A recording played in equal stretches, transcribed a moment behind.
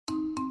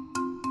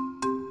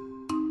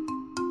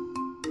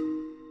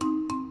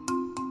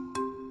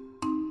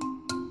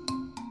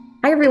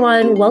Hi,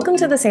 everyone. Welcome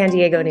to the San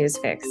Diego News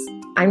Fix.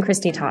 I'm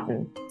Christy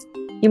Totten.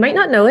 You might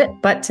not know it,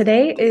 but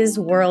today is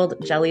World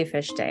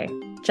Jellyfish Day.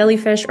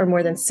 Jellyfish are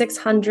more than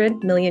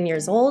 600 million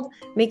years old,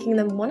 making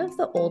them one of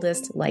the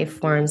oldest life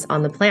forms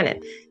on the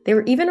planet. They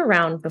were even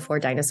around before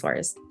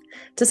dinosaurs.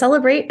 To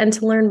celebrate and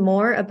to learn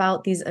more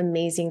about these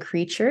amazing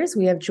creatures,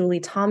 we have Julie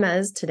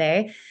Thomas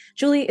today.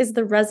 Julie is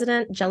the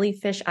resident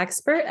jellyfish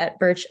expert at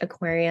Birch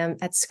Aquarium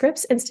at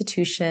Scripps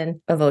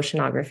Institution of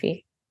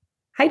Oceanography.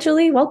 Hi,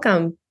 Julie.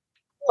 Welcome.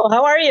 Oh,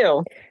 how are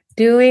you?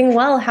 Doing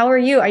well. How are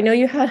you? I know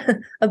you had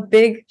a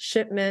big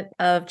shipment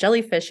of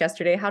jellyfish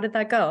yesterday. How did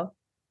that go?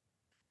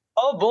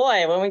 Oh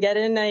boy, when we get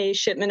in a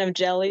shipment of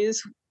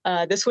jellies,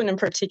 this one in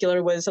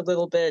particular was a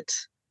little bit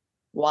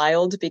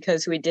wild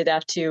because we did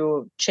have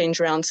to change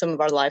around some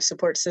of our life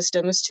support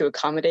systems to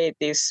accommodate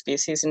these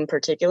species in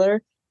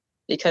particular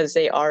because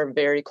they are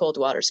very cold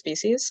water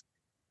species.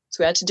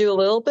 So we had to do a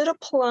little bit of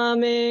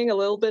plumbing, a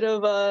little bit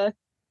of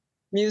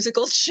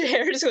musical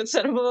chairs with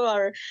some of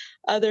our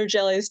other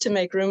jellies to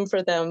make room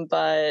for them.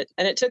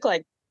 And it took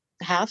like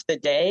half the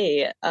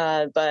day.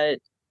 But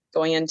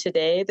going in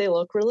today, they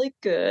look really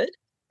good.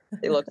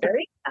 They look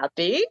very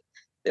happy.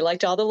 They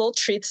liked all the little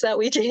treats that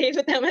we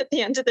gave them at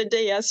the end of the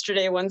day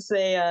yesterday once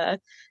they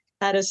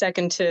had a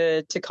second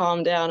to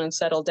calm down and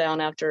settle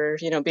down after,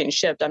 being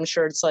shipped. I'm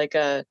sure it's like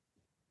a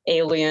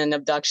alien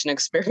abduction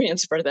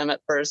experience for them at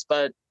first,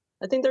 but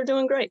I think they're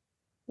doing great.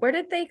 Where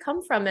did they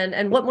come from?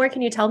 And what more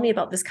can you tell me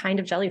about this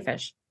kind of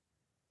jellyfish?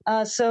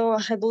 So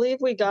I believe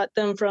we got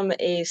them from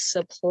a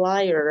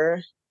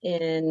supplier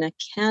in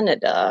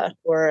Canada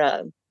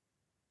or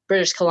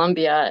British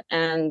Columbia,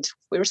 and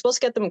we were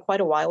supposed to get them quite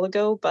a while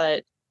ago,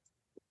 but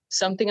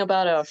something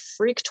about a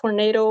freak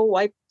tornado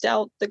wiped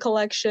out the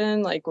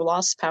collection, like we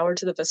lost power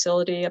to the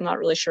facility. I'm not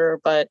really sure,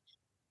 but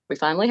we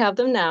finally have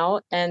them now,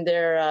 and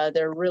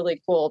they're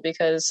really cool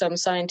because some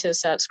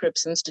scientists at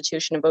Scripps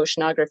Institution of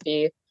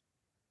Oceanography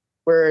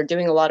were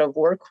doing a lot of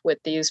work with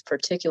these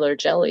particular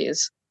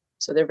jellies,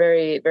 so they're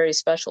very very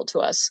special to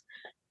us.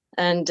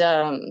 And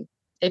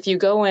if you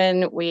go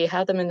in, we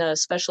have them in a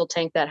special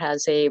tank that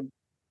has a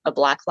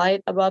black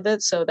light above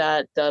it so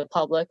that the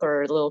public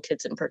or little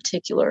kids in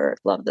particular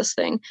love this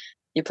thing.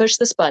 You push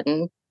this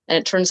button and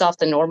it turns off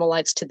the normal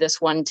lights to this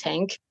one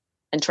tank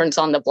and turns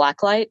on the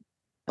black light.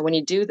 And when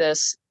you do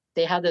this,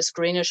 they have this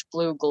greenish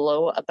blue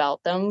glow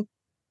about them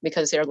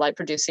because they're light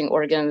producing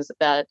organs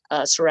that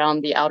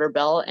surround the outer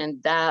bell,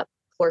 and that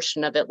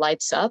portion of it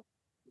lights up.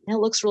 And it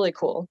looks really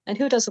cool. And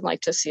who doesn't like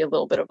to see a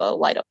little bit of a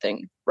light up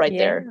thing right Yeah.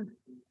 there?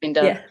 And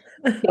Yeah.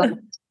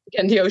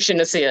 in the ocean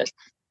to see it.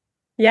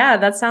 Yeah,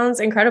 that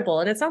sounds incredible.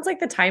 And it sounds like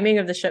the timing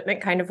of the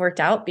shipment kind of worked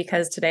out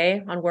because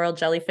today on World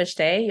Jellyfish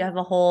Day, you have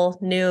a whole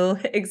new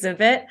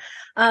exhibit.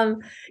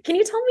 Um, can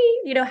you tell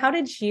me, how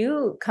did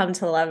you come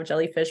to love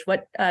jellyfish?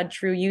 What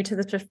drew you to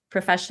the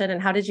profession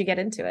and how did you get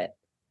into it?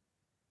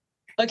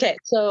 Okay,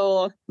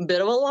 so a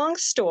bit of a long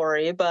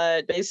story,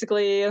 but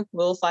basically,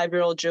 little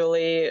 5-year-old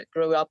Julie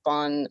grew up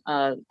on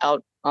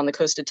out on the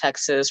coast of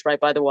Texas, right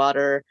by the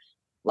water.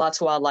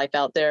 Lots of wildlife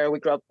out there. We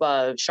grew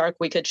up. Shark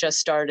Week had just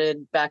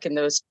started back in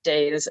those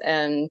days,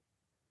 and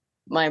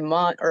my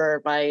mom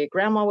or my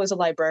grandma was a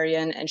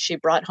librarian, and she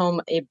brought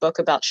home a book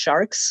about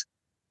sharks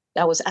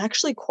that was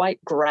actually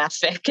quite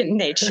graphic in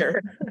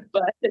nature,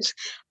 but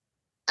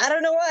I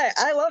don't know why.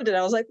 I loved it.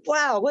 I was like,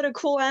 wow, what a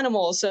cool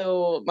animal.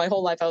 So my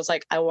whole life I was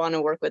like, I want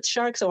to work with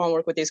sharks. I want to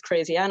work with these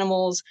crazy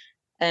animals.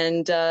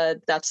 And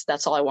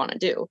that's all I want to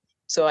do.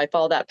 So I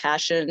followed that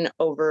passion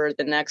over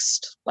the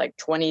next like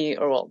 20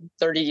 or well,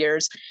 30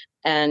 years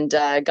and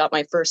got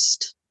my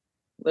first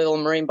little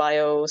marine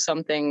bio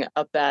something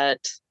up at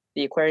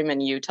the aquarium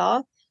in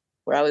Utah,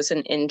 where I was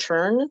an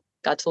intern.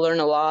 Got to learn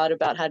a lot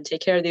about how to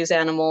take care of these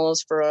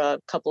animals for a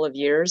couple of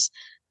years.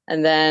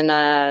 And then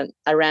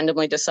I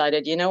randomly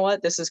decided, you know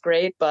what, this is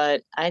great,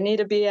 but I need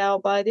to be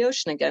out by the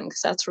ocean again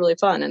because that's really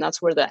fun and that's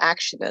where the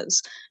action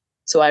is.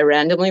 So I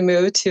randomly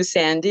moved to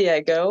San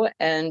Diego.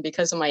 And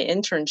because of my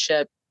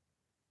internship,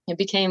 it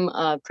became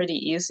pretty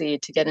easy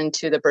to get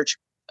into the Birch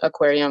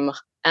Aquarium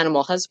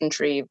Animal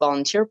Husbandry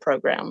volunteer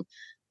program.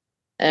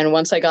 And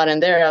once I got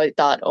in there, I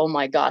thought, oh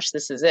my gosh,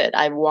 this is it.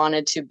 I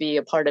wanted to be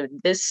a part of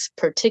this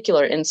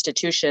particular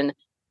institution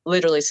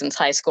literally since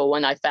high school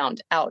when I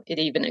found out it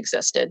even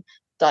existed.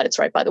 Thought it's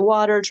right by the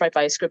water, it's right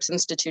by Scripps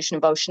Institution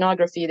of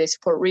Oceanography. They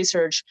support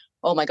research.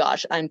 Oh my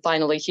gosh, I'm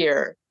finally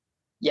here.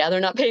 Yeah, they're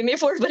not paying me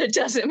for it, but it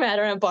doesn't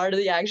matter. I'm part of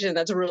the action.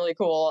 That's really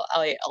cool.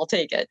 I'll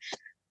take it.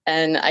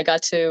 And I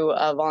got to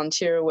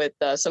volunteer with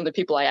some of the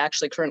people I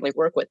actually currently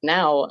work with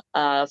now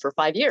for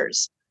 5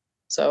 years.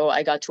 So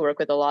I got to work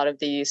with a lot of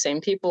the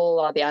same people, a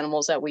lot of the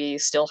animals that we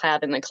still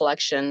have in the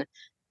collection.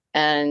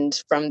 And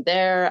from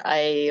there,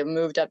 I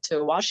moved up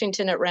to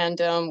Washington at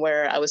random,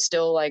 where I was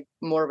still like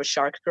more of a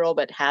shark girl,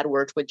 but had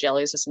worked with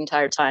jellies this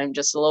entire time,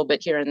 just a little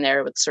bit here and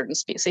there with certain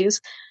species,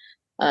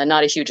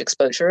 not a huge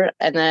exposure.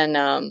 And then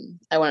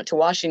I went up to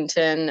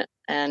Washington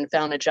and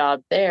found a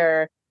job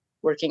there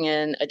working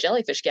in a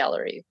jellyfish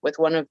gallery with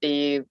one of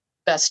the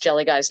best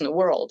jelly guys in the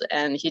world.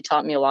 And he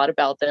taught me a lot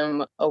about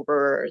them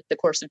over the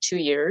course of 2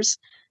 years.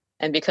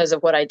 And because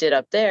of what I did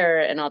up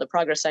there and all the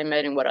progress I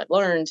made and what I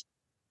learned,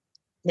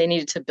 they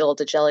needed to build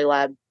a jelly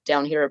lab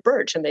down here at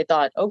Birch. And they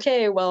thought,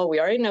 okay, well, we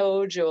already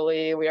know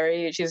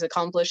Julie. She's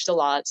accomplished a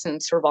lot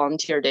since her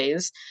volunteer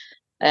days.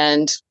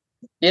 And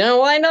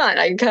why not?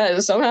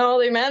 Because somehow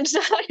they managed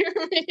to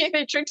hire me.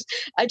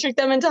 I tricked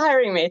them into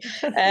hiring me.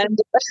 And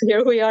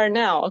here we are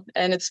now.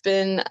 And it's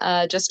been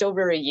just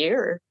over a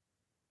year.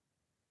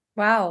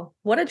 Wow.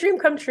 What a dream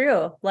come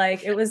true.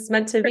 Like it was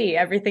meant to be.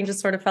 Everything just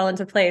sort of fell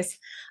into place.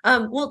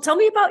 Well, tell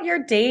me about your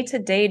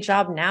day-to-day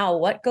job now.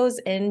 What goes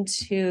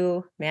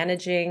into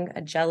managing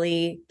a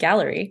jelly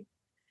gallery?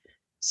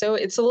 So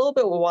it's a little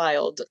bit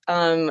wild.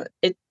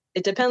 It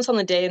depends on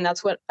the day, and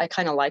that's what I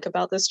kind of like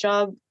about this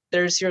job.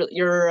 There's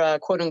your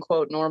quote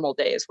unquote normal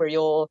days where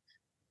you'll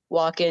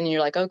walk in and you're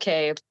like,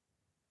 okay,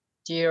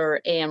 do your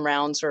AM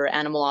rounds or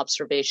animal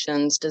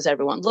observations. Does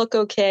everyone look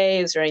okay?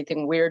 Is there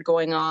anything weird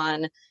going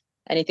on?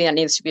 Anything that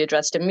needs to be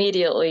addressed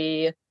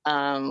immediately?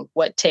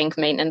 What tank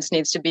maintenance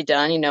needs to be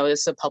done?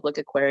 This is a public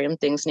aquarium.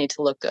 Things need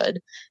to look good,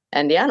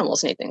 and the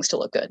animals need things to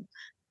look good.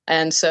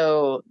 And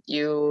so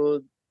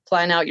you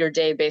plan out your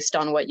day based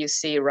on what you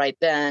see right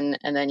then,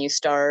 and then you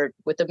start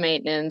with the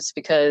maintenance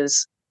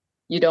because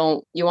you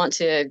want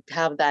to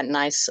have that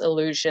nice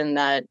illusion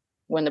that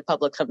when the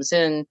public comes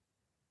in,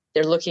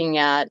 they're looking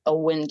at a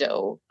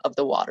window of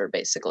the water,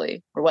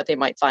 basically, or what they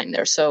might find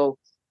there. So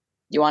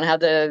you want to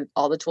have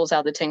all the tools out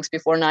of the tanks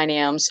before 9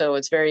 a.m. So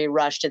it's very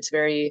rushed. It's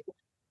very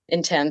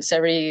intense.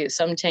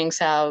 Some tanks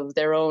have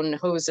their own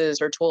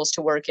hoses or tools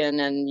to work in,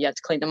 and you have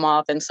to clean them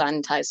off and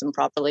sanitize them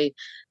properly.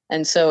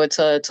 And so it's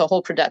a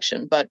whole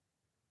production. But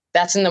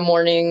that's in the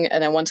morning.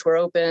 And then once we're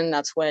open,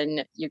 that's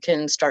when you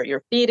can start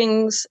your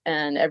feedings,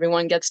 and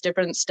everyone gets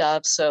different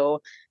stuff. So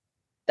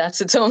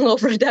that's its own little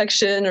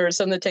production, or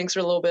some of the tanks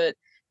are a little bit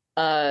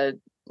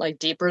like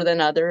deeper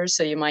than others.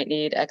 So you might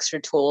need extra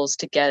tools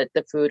to get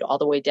the food all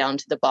the way down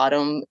to the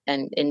bottom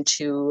and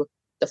into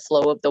the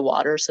flow of the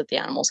water so that the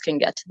animals can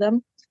get to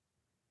them.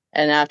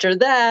 And after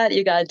that,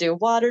 you got to do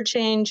water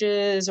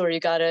changes, or you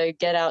got to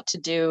get out to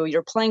do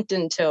your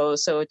plankton tow.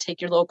 So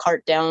take your little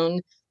cart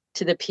down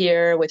to the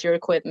pier with your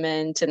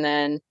equipment, and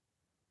then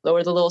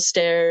lower the little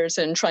stairs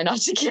and try not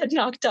to get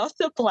knocked off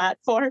the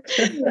platform.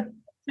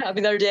 The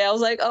other day, I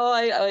was like,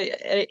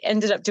 I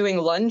ended up doing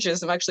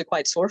lunges. I'm actually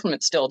quite sore from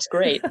it still. It's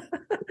great.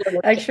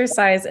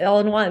 Exercise all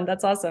in one.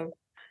 That's awesome.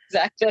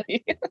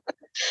 Exactly.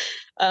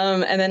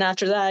 And then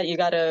after that, you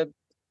got to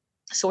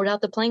sort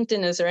out the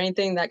plankton. Is there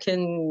anything that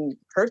can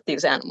hurt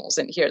these animals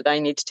in here that I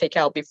need to take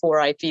out before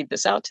I feed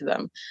this out to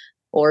them?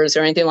 Or is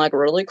there anything like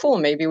really cool?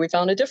 Maybe we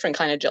found a different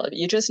kind of jelly.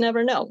 You just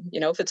never know.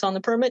 If it's on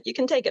the permit, you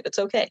can take it. It's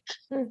okay.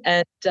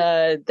 And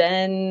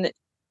then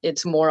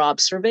it's more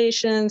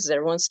observations.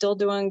 Everyone's still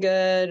doing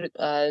good.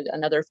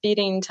 Another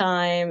feeding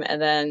time.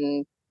 And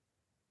then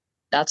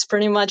that's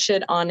pretty much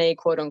it on a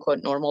quote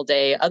unquote normal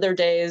day. Other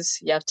days,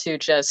 you have to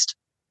just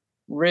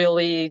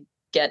really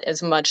get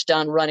as much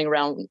done running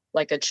around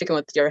like a chicken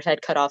with your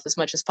head cut off as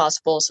much as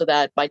possible, so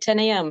that by 10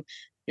 a.m.,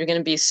 you're going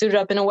to be suited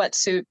up in a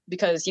wetsuit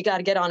because you got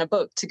to get on a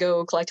boat to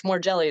go collect more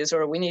jellies,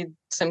 or we need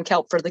some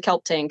kelp for the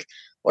kelp tank,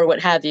 or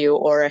what have you.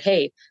 Or,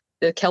 hey,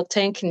 the kelp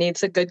tank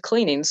needs a good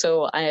cleaning.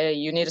 So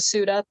you need to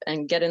suit up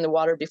and get in the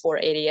water before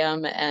 8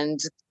 a.m. And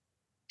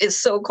it's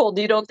so cold.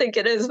 You don't think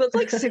it is, but it's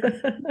like super.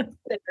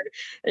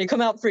 And you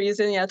come out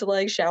freezing. You have to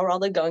like shower all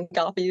the gunk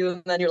off of you.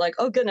 And then you're like,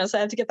 oh, goodness, I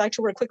have to get back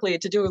to work quickly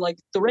to do like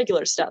the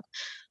regular stuff.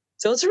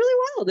 So it's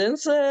really wild.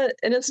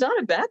 And it's not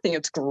a bad thing.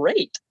 It's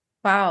great.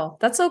 Wow,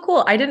 that's so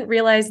cool. I didn't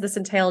realize this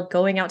entailed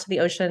going out to the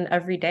ocean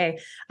every day.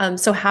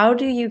 So how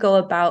do you go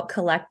about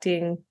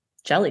collecting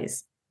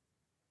jellies?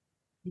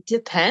 It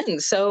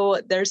depends. So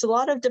there's a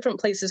lot of different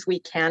places we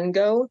can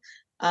go.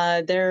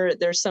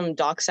 There's some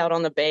docks out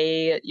on the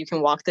bay. You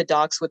can walk the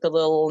docks with a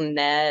little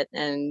net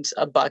and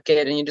a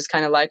bucket, and you just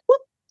kind of like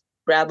whoop,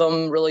 grab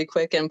them really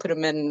quick and put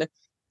them in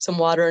some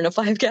water in a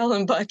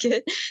 5-gallon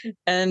bucket.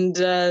 And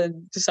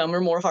some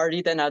are more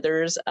hardy than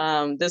others.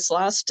 This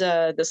last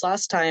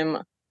time,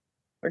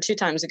 or 2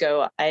 times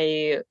ago,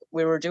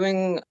 we were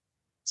doing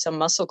some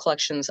mussel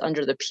collections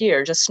under the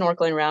pier, just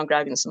snorkeling around,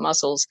 grabbing some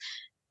mussels.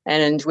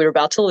 And we were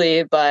about to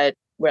leave, but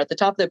we're at the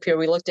top of the pier.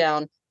 We look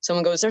down.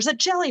 Someone goes, "There's a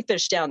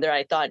jellyfish down there."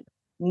 I thought,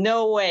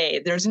 no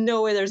way. There's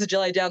no way there's a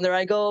jelly down there.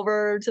 I go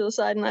over to the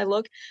side and I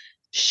look.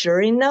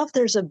 Sure enough,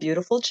 there's a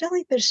beautiful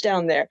jellyfish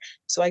down there.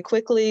 So I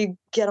quickly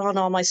get on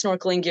all my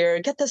snorkeling gear,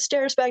 get the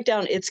stairs back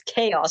down. It's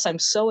chaos. I'm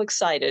so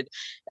excited.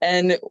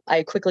 And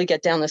I quickly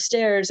get down the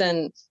stairs,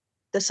 and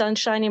the sun's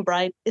shining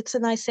bright. It's a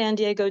nice San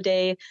Diego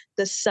day.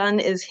 The sun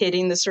is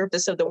hitting the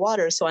surface of the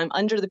water. So I'm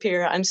under the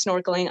pier. I'm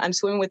snorkeling. I'm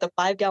swimming with a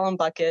 5-gallon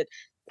bucket,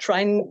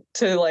 trying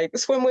to like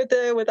swim with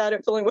it without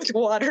it filling with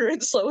water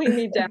and slowing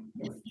me down.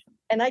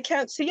 And I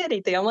can't see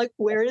anything. I'm like,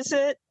 where is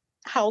it?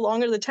 How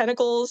long are the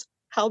tentacles?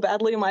 How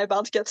badly am I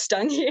about to get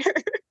stung here?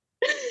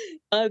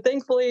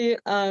 Thankfully,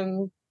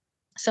 some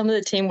of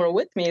the team were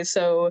with me.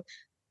 So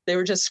they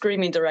were just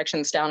screaming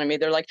directions down at me.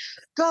 They're like,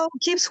 go,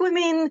 keep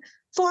swimming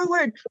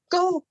forward,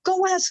 go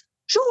west,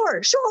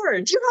 sure,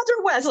 do you have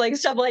their west, like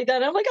stuff like that.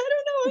 And I'm like, I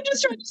don't know, I'm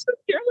just trying to swim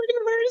here,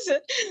 like, where is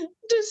it?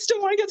 Just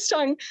don't want to get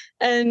stung.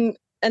 And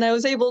I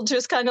was able to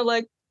just kind of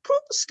like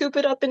scoop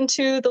it up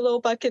into the little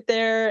bucket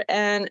there,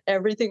 and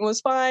everything was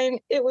fine.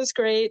 It was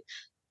great.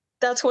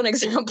 That's one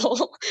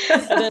example.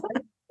 And then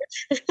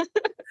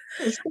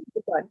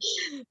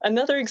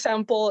another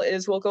example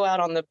is we'll go out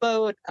on the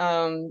boat,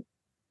 a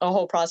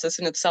whole process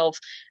in itself,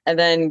 and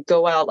then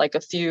go out like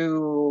a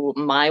few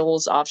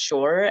miles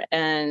offshore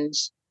and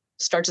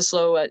start to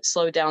slow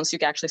down so you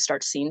can actually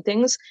start seeing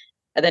things.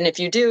 And then if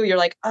you do, you're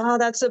like, oh,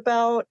 that's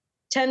about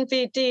 10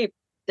 feet deep.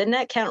 The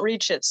net can't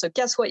reach it. So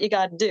guess what you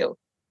got to do?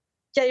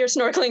 Get your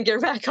snorkeling gear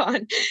back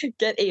on,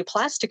 get a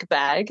plastic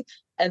bag,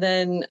 and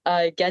then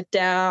get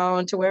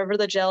down to wherever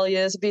the jelly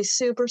is. Be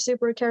super,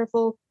 super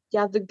careful. You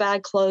have the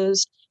bag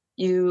closed.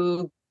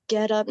 You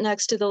get up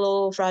next to the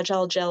little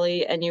fragile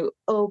jelly and you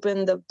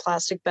open the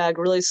plastic bag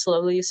really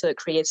slowly so it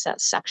creates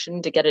that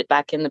suction to get it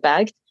back in the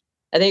bag.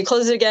 And then you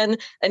close it again,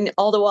 and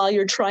all the while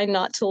you're trying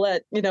not to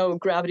let,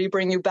 gravity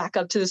bring you back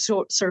up to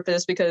the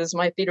surface, because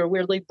my feet are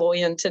weirdly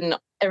buoyant and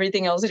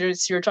everything else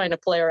you're trying to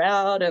flare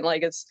out, and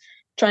like it's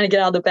trying to get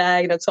out of the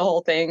bag. That's the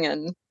whole thing.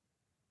 And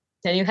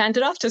then you hand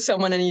it off to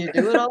someone and you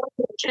do it all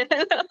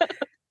again.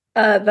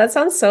 That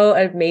sounds so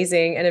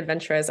amazing and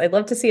adventurous. I'd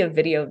love to see a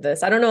video of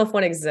this. I don't know if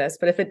one exists,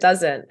 but if it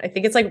doesn't, I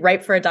think it's like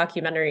ripe for a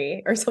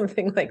documentary or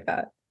something like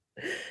that.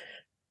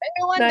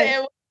 Maybe one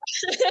day.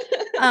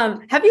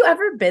 Have you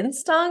ever been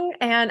stung?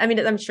 And I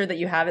mean, I'm sure that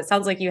you have. It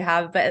sounds like you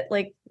have, but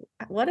like,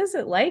 what is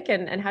it like,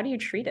 and how do you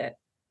treat it?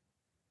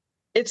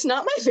 It's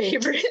not my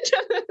favorite,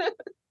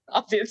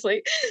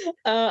 obviously.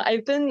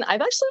 I've actually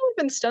only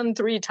been stung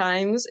 3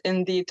 times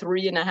in the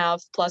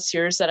 3.5+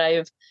 years that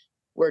I've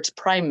worked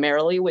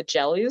primarily with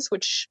jellies,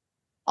 which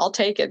I'll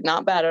take it.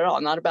 Not bad at all.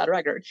 Not a bad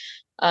record.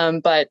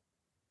 But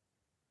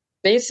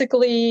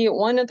basically,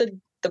 one of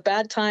the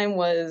bad time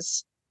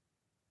was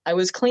I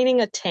was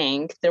cleaning a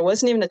tank. There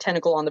wasn't even a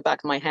tentacle on the back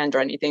of my hand or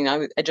anything.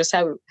 I just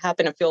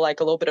happened to feel like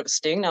a little bit of a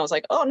sting. And I was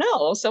like, oh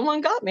no,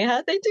 someone got me.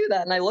 How'd they do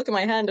that? And I look at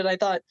my hand and I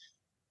thought,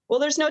 well,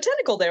 there's no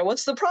tentacle there.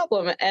 What's the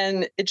problem?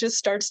 And it just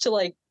starts to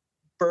like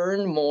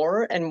burn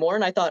more and more.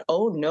 And I thought,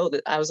 oh no,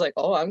 I was like,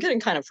 oh, I'm getting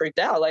kind of freaked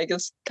out. Like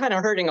it's kind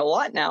of hurting a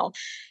lot now.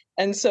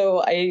 And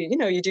so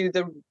you do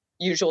the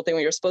usual thing.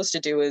 What you're supposed to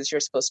do is you're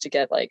supposed to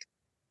get like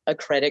a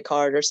credit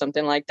card or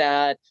something like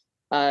that.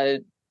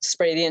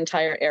 Spray the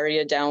entire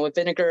area down with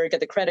vinegar, get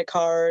the credit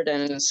card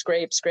and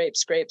scrape,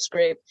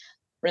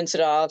 rinse it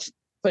off,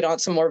 put on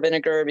some more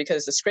vinegar,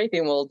 because the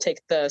scraping will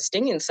take the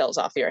stinging cells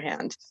off your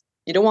hand.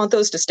 You don't want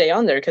those to stay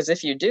on there, because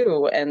if you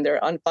do and they're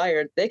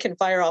unfired, they can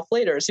fire off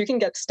later. So you can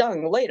get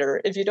stung later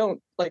if you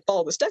don't like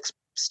follow the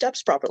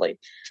steps properly.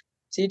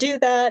 So you do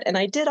that. And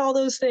I did all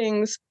those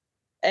things.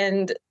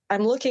 And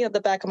I'm looking at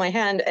the back of my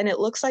hand, and it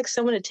looks like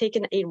someone had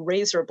taken a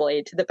razor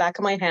blade to the back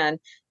of my hand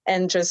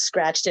and just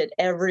scratched it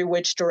every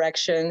which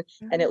direction.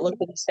 And it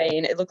looked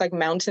insane. It looked like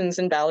mountains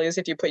and valleys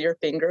if you put your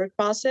finger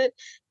across it.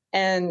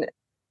 And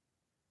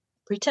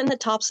pretend the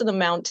tops of the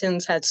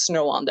mountains had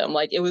snow on them.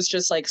 Like it was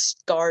just like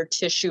scar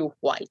tissue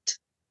white.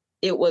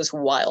 It was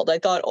wild. I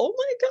thought, oh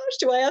my gosh,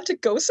 do I have to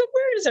go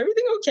somewhere? Is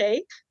everything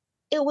okay?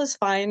 It was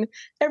fine.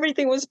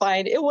 Everything was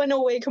fine. It went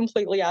away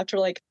completely after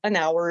like an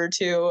hour or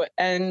two.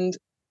 And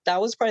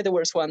that was probably the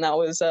worst one. That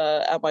was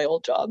at my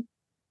old job.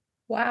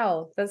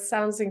 Wow, that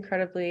sounds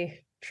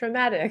incredibly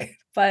traumatic,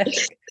 but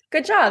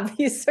good job.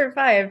 You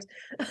survived.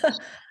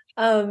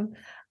 Do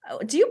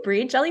you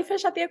breed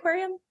jellyfish at the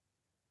aquarium?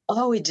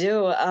 Oh, we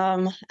do.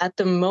 At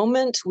the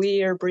moment,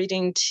 we are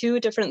breeding 2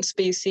 different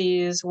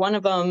species. One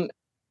of them,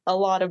 a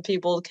lot of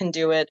people can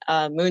do it.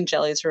 Moon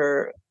jellies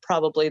are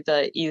probably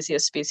the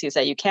easiest species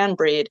that you can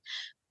breed.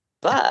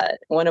 But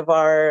one of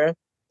our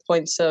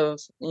points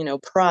of,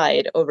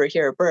 pride over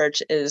here at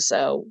Birch is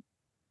the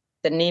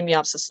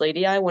Nemiopsis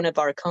ladii, one of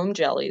our comb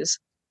jellies.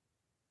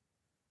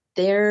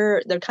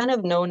 They're kind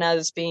of known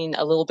as being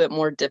a little bit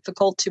more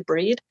difficult to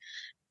breed.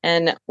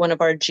 And one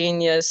of our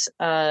genius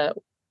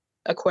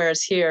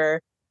aquarists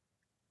here,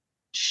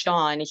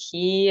 Sean,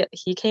 he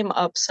came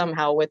up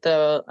somehow with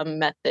a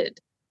method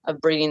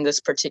of breeding this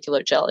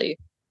particular jelly.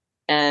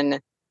 And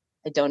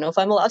I don't know if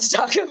I'm allowed to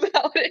talk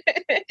about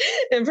it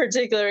in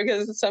particular,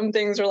 because some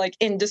things are like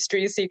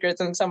industry secrets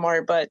and some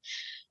aren't. But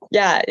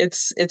yeah,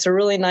 it's a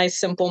really nice,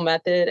 simple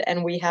method.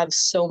 And we have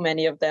so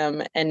many of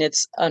them. And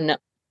it's an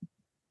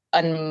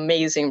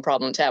amazing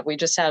problem to have. We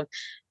just have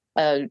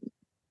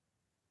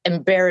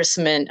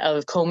embarrassment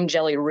of comb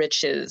jelly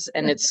riches,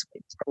 and it's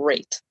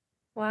great.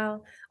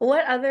 Wow.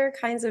 What other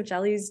kinds of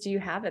jellies do you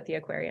have at the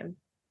aquarium?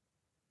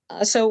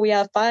 So we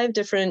have 5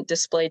 different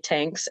display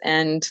tanks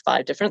and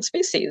 5 different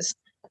species.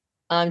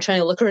 I'm trying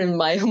to look in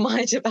my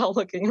mind about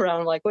looking around.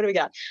 I'm like, what do we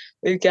got?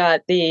 We've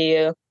got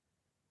the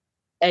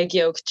egg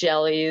yolk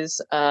jellies,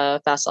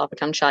 Phaseolopha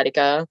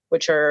kamchatka,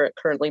 which are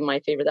currently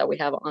my favorite that we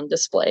have on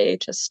display.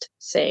 Just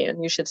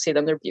saying, you should see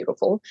them. They're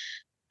beautiful.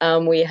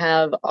 We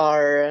have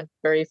our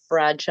very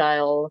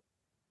fragile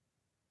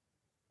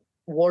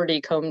warty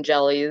comb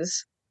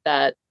jellies,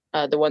 that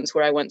the ones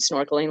where I went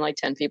snorkeling like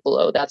 10 feet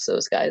below. That's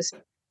those guys.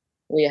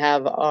 We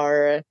have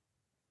our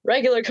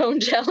regular cone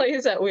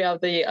jellies that we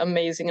have the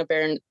amazing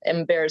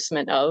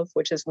embarrassment of,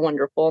 which is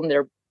wonderful, and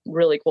they're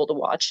really cool to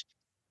watch.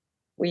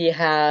 We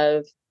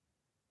have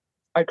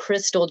our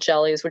crystal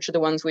jellies, which are the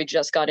ones we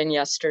just got in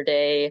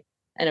yesterday.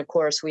 And of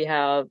course, we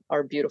have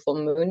our beautiful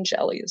moon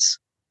jellies.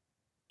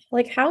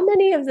 Like, how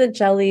many of the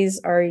jellies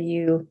are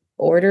you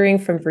ordering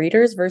from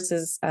breeders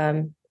versus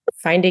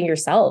finding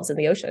yourselves in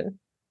the ocean?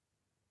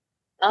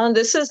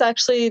 This is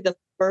actually the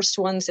first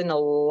ones in a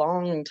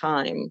long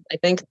time. I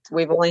think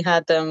we've only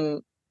had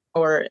them,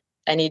 or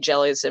any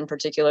jellies in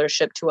particular,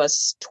 shipped to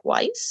us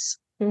twice.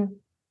 Mm.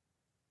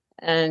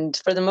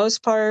 And for the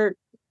most part,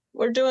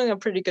 we're doing a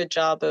pretty good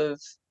job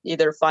of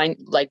either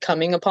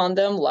coming upon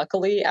them,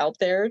 luckily, out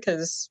there,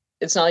 because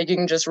it's not like you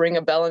can just ring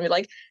a bell and be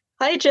like,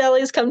 "Hi,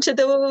 jellies, come to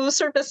the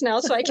surface now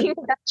so I can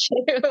catch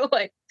you."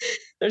 Like,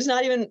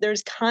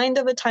 there's kind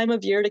of a time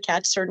of year to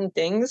catch certain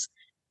things,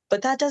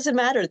 but that doesn't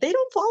matter. They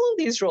don't follow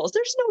these rules.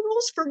 There's no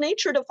rules for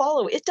nature to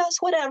follow. It does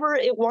whatever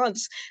it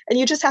wants, and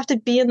you just have to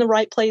be in the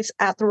right place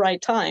at the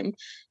right time.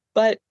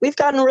 But we've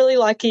gotten really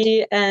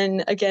lucky,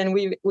 and again,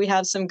 we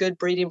have some good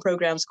breeding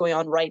programs going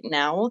on right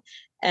now.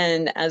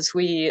 And as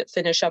we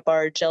finish up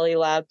our jelly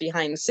lab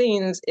behind the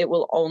scenes, it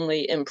will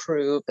only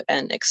improve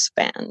and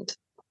expand.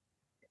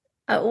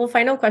 Well,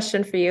 final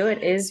question for you.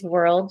 It is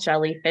World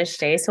Jellyfish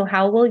Day. So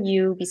how will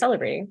you be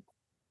celebrating?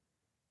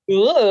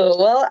 Ooh,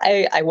 well,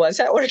 I was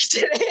at work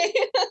today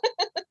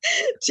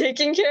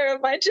taking care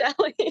of my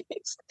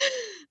jellies.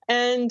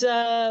 And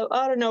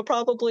I don't know,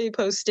 probably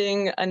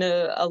posting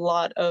a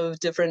lot of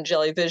different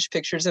jellyfish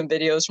pictures and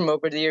videos from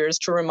over the years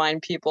to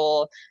remind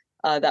people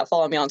that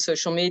follow me on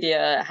social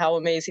media how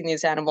amazing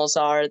these animals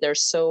are. They're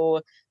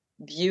so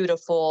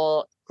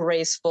beautiful,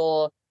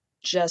 graceful,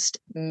 just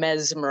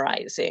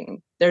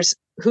mesmerizing.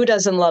 Who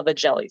doesn't love a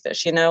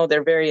jellyfish?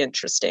 They're very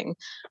interesting.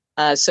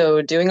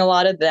 So doing a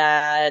lot of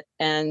that,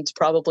 and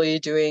probably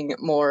doing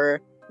more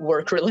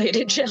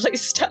work-related jelly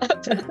stuff.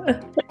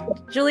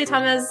 Julie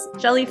Thomas,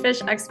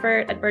 jellyfish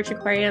expert at Birch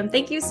Aquarium.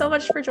 Thank you so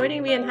much for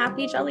joining me, and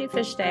happy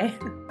Jellyfish Day.